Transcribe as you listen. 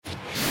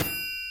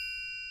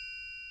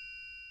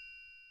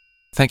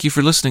Thank you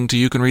for listening to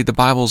You Can Read the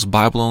Bible's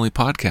Bible-Only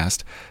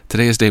podcast.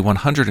 Today is day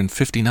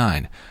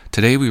 159.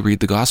 Today we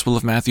read the Gospel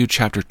of Matthew,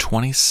 chapter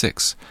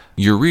 26.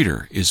 Your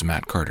reader is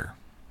Matt Carter.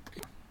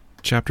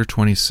 Chapter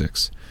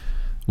 26.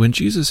 When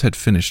Jesus had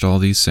finished all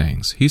these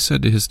sayings, he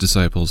said to his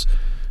disciples,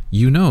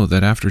 "You know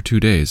that after 2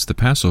 days the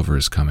Passover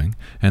is coming,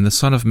 and the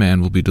Son of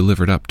Man will be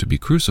delivered up to be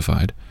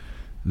crucified."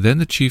 Then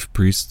the chief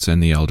priests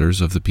and the elders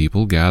of the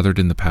people gathered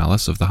in the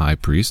palace of the high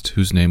priest,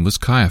 whose name was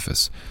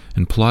Caiaphas,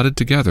 and plotted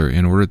together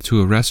in order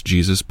to arrest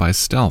Jesus by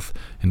stealth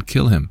and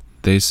kill him.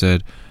 They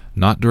said,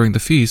 "Not during the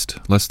feast,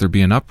 lest there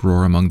be an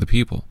uproar among the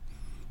people."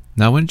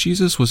 Now when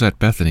Jesus was at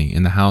Bethany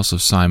in the house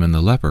of Simon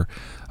the leper,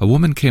 a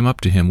woman came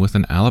up to him with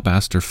an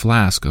alabaster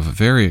flask of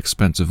very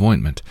expensive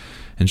ointment,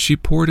 and she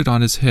poured it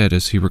on his head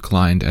as he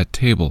reclined at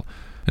table.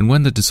 And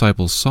when the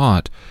disciples saw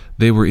it,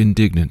 they were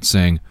indignant,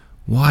 saying,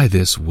 "Why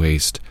this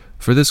waste?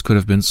 For this could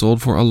have been sold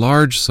for a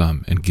large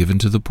sum and given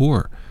to the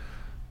poor."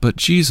 But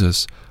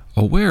Jesus,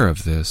 aware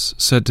of this,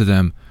 said to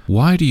them,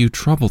 "Why do you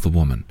trouble the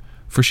woman?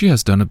 For she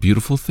has done a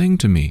beautiful thing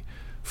to me.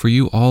 For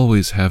you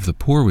always have the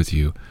poor with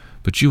you,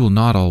 but you will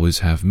not always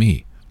have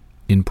me.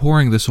 In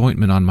pouring this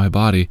ointment on my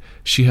body,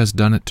 she has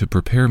done it to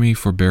prepare me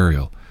for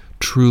burial.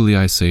 Truly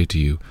I say to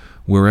you,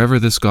 wherever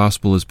this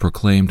gospel is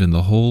proclaimed in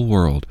the whole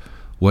world,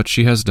 what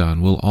she has done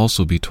will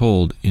also be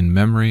told in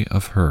memory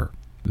of her."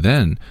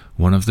 Then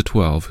one of the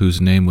 12, whose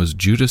name was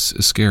Judas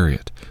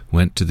Iscariot,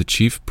 went to the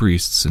chief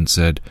priests and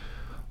said,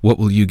 "What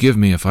will you give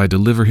me if I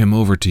deliver him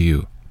over to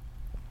you?"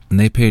 And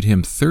they paid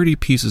him 30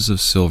 pieces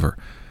of silver,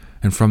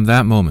 and from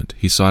that moment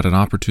he sought an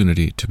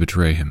opportunity to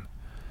betray him.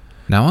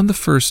 Now on the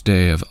first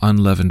day of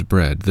unleavened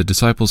bread, the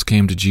disciples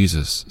came to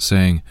Jesus,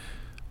 saying,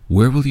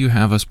 "Where will you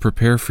have us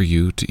prepare for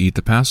you to eat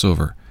the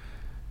Passover?"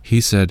 He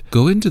said,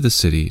 "Go into the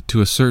city to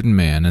a certain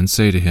man and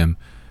say to him,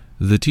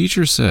 'The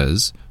teacher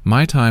says,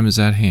 my time is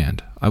at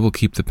hand. I will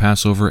keep the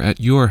Passover at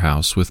your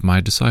house with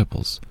my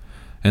disciples.'"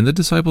 And the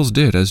disciples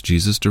did as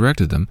Jesus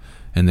directed them,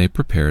 and they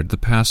prepared the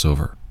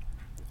Passover.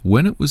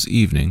 When it was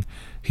evening,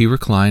 he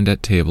reclined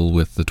at table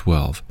with the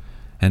 12.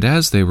 And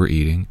as they were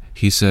eating,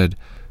 he said,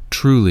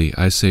 "Truly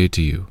I say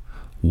to you,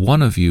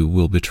 one of you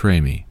will betray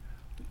me."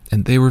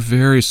 And they were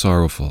very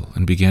sorrowful,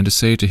 and began to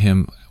say to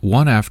him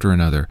one after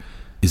another,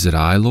 "Is it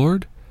I,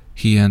 Lord?"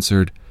 He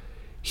answered,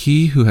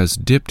 "He who has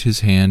dipped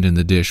his hand in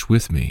the dish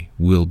with me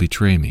will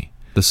betray me.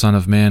 The Son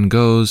of Man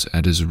goes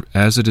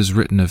as it is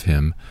written of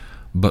him,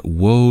 but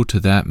woe to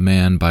that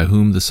man by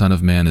whom the Son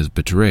of Man is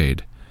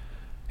betrayed.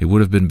 It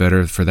would have been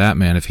better for that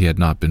man if he had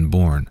not been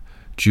born."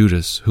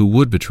 Judas, who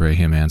would betray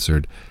him,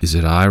 answered, "Is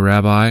it I,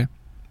 Rabbi?"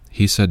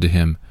 He said to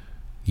him,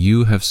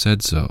 "You have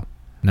said so."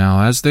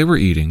 Now as they were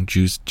eating,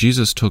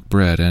 Jesus took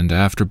bread, and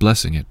after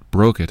blessing it,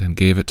 broke it and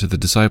gave it to the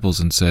disciples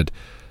and said,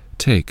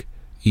 "Take,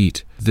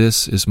 eat,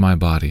 this is my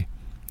body."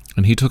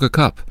 And he took a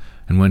cup,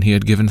 and when he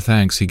had given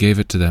thanks, he gave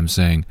it to them,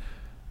 saying,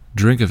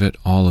 "Drink of it,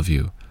 all of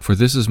you, for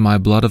this is my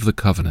blood of the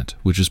covenant,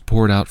 which is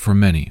poured out for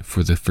many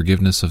for the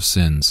forgiveness of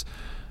sins.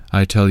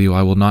 I tell you,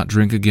 I will not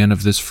drink again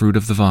of this fruit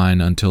of the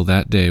vine until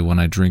that day when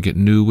I drink it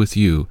new with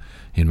you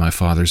in my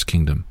Father's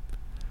kingdom."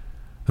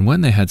 And when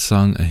they had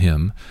sung a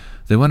hymn,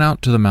 they went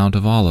out to the Mount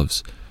of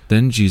Olives.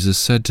 Then Jesus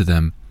said to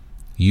them,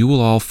 "You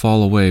will all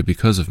fall away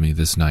because of me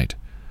this night.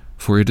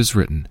 For it is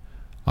written,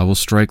 I will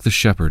strike the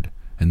shepherd,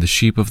 and the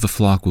sheep of the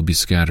flock will be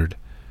scattered.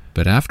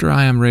 But after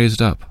I am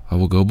raised up, I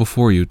will go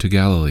before you to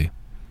Galilee."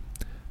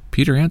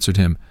 Peter answered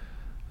him,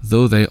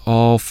 "Though they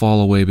all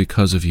fall away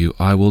because of you,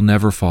 I will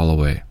never fall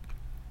away."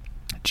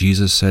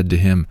 Jesus said to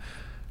him,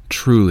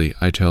 "Truly,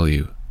 I tell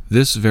you,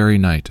 this very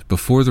night,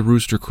 before the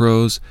rooster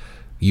crows,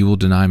 you will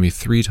deny me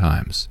 3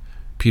 times.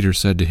 Peter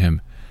said to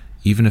him,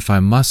 "Even if I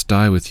must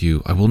die with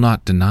you, I will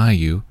not deny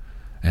you."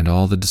 And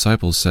all the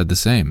disciples said the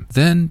same.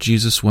 Then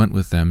Jesus went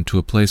with them to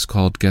a place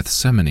called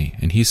Gethsemane,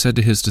 and he said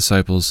to his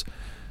disciples,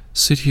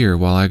 "Sit here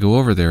while I go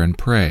over there and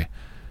pray."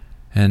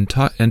 And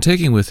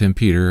taking with him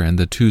Peter and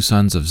the 2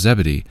 sons of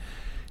Zebedee,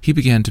 he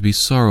began to be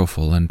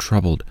sorrowful and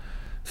troubled.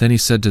 Then he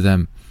said to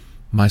them,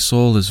 "My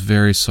soul is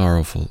very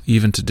sorrowful,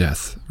 even to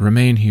death.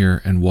 Remain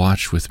here and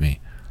watch with me."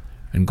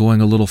 And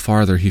going a little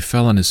farther, he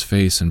fell on his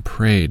face and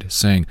prayed,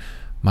 saying,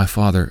 "My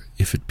Father,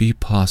 if it be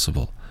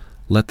possible,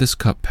 let this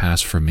cup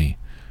pass from me.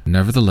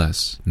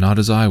 Nevertheless, not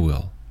as I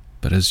will,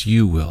 but as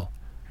you will."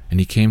 And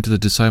he came to the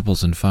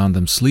disciples and found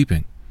them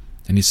sleeping.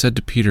 And he said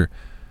to Peter,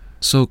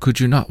 "So could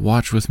you not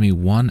watch with me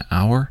 1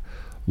 hour?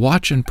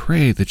 Watch and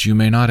pray that you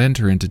may not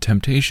enter into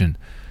temptation.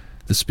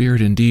 The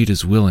spirit indeed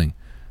is willing,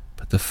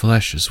 but the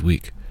flesh is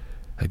weak."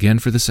 Again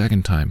for the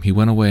 2nd time he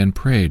went away and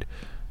prayed,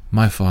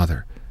 "My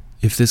Father,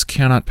 if this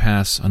cannot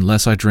pass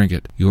unless I drink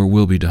it, your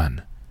will be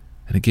done."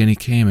 And again he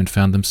came and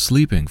found them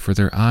sleeping, for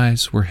their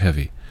eyes were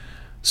heavy.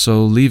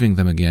 So, leaving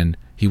them again,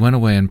 he went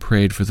away and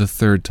prayed for the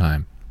 3rd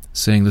time,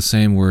 saying the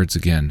same words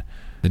again.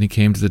 Then he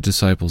came to the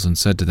disciples and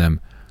said to them,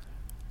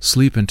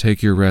 "Sleep and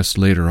take your rest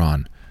later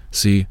on.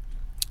 See,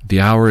 the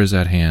hour is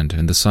at hand,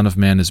 and the Son of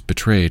Man is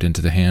betrayed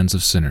into the hands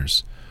of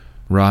sinners.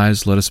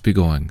 Rise, let us be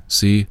going.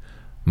 See,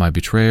 my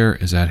betrayer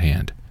is at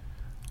hand."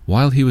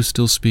 While he was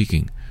still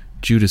speaking,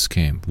 Judas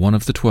came, one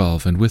of the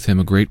 12, and with him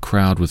a great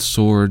crowd with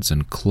swords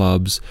and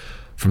clubs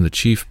from the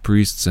chief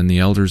priests and the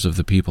elders of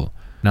the people.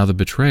 Now the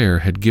betrayer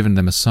had given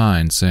them a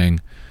sign, saying,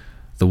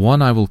 "The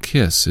one I will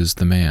kiss is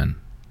the man.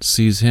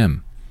 Seize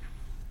him."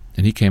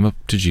 And he came up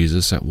to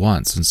Jesus at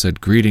once and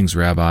said, "Greetings,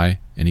 Rabbi,"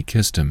 and he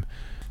kissed him.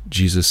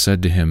 Jesus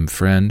said to him,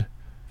 "Friend,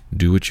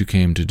 do what you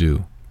came to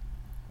do."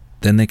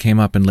 Then they came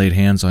up and laid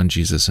hands on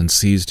Jesus and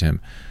seized him.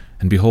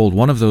 And behold,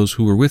 one of those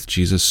who were with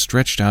Jesus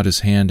stretched out his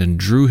hand and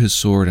drew his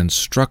sword and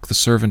struck the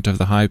servant of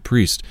the high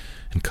priest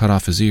and cut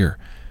off his ear.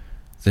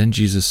 Then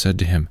Jesus said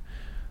to him,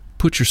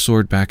 "Put your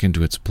sword back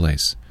into its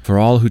place, for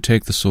all who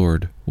take the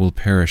sword will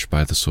perish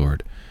by the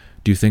sword.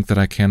 Do you think that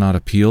I cannot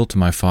appeal to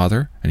my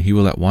Father, and he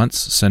will at once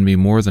send me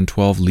more than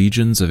 12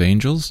 legions of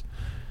angels?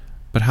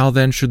 But how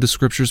then should the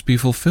Scriptures be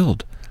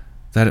fulfilled,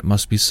 that it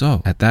must be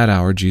so?" At that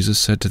hour Jesus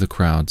said to the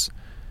crowds,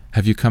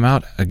 "Have you come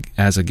out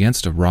as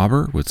against a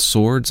robber with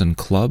swords and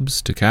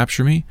clubs to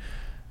capture me?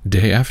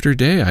 Day after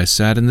day I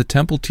sat in the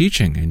temple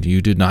teaching, and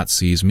you did not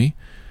seize me.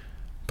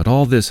 But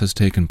all this has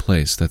taken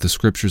place, that the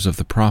Scriptures of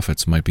the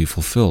prophets might be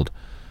fulfilled."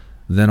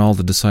 Then all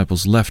the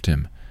disciples left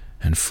him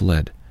and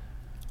fled.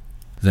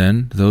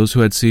 Then those who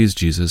had seized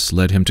Jesus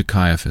led him to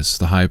Caiaphas,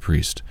 the high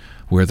priest,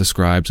 where the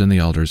scribes and the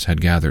elders had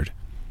gathered.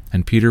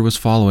 And Peter was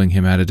following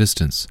him at a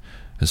distance,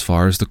 as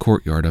far as the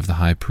courtyard of the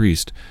high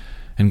priest,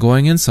 and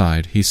going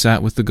inside, he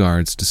sat with the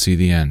guards to see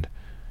the end.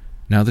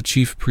 Now the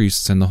chief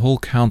priests and the whole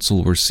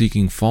council were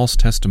seeking false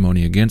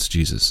testimony against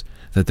Jesus,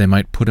 that they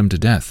might put him to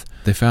death.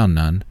 They found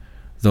none,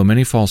 though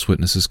many false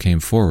witnesses came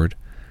forward.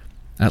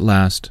 At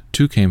last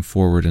 2 came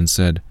forward and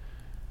said,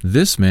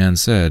 "This man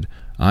said,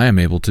 'I am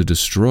able to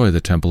destroy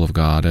the temple of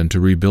God and to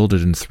rebuild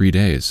it in 3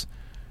 days.'"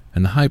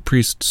 And the high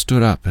priest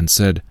stood up and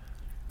said,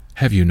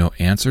 "Have you no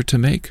answer to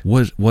make?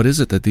 What is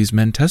it that these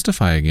men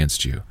testify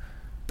against you?"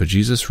 But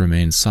Jesus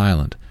remained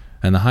silent.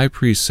 And the high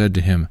priest said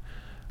to him,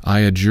 "I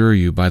adjure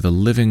you by the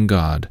living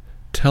God,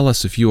 tell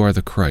us if you are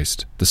the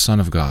Christ, the Son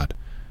of God."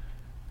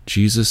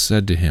 Jesus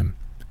said to him,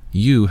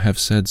 "You have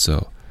said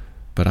so.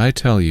 But I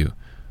tell you,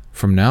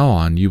 from now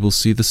on you will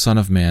see the Son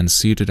of Man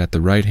seated at the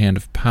right hand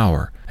of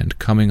power and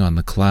coming on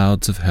the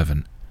clouds of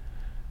heaven."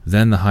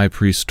 Then the high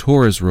priest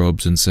tore his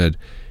robes and said,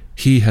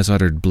 "He has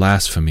uttered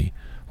blasphemy.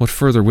 What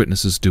further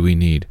witnesses do we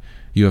need?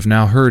 You have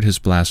now heard his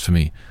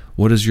blasphemy.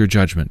 What is your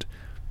judgment?"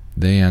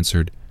 They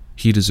answered,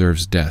 "He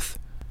deserves death."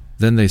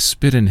 Then they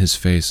spit in his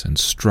face and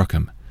struck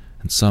him,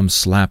 and some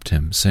slapped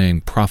him,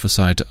 saying,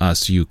 "Prophesy to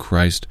us, you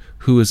Christ.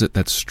 Who is it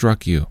that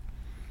struck you?"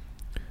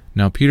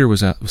 Now Peter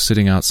was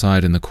sitting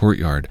outside in the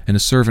courtyard, and a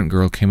servant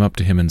girl came up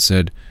to him and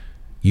said,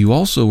 "You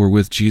also were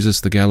with Jesus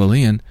the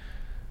Galilean."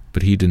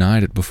 But he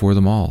denied it before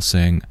them all,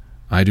 saying,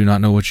 "I do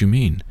not know what you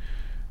mean."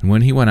 And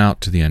when he went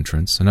out to the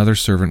entrance, another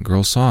servant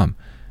girl saw him,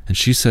 and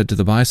she said to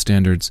the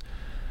bystanders,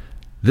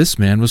 "This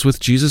man was with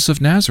Jesus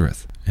of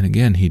Nazareth." And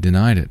again he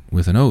denied it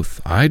with an oath,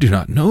 "I do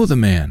not know the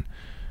man."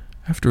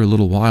 After a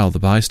little while the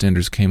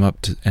bystanders came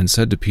up and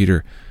said to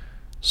Peter,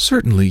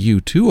 "Certainly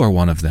you too are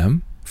one of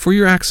them, for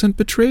your accent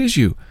betrays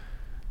you."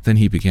 Then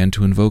he began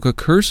to invoke a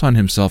curse on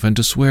himself and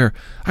to swear,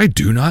 "I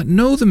do not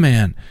know the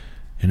man."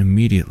 And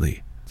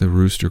immediately the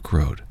rooster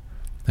crowed.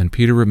 And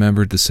Peter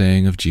remembered the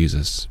saying of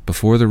Jesus,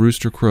 "Before the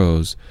rooster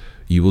crows,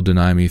 you will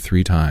deny me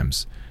 3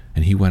 times."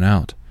 And he went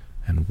out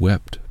and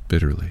wept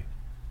bitterly.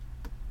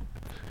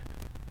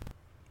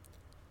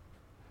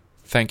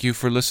 Thank you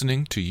for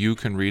listening to You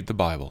Can Read the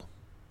Bible.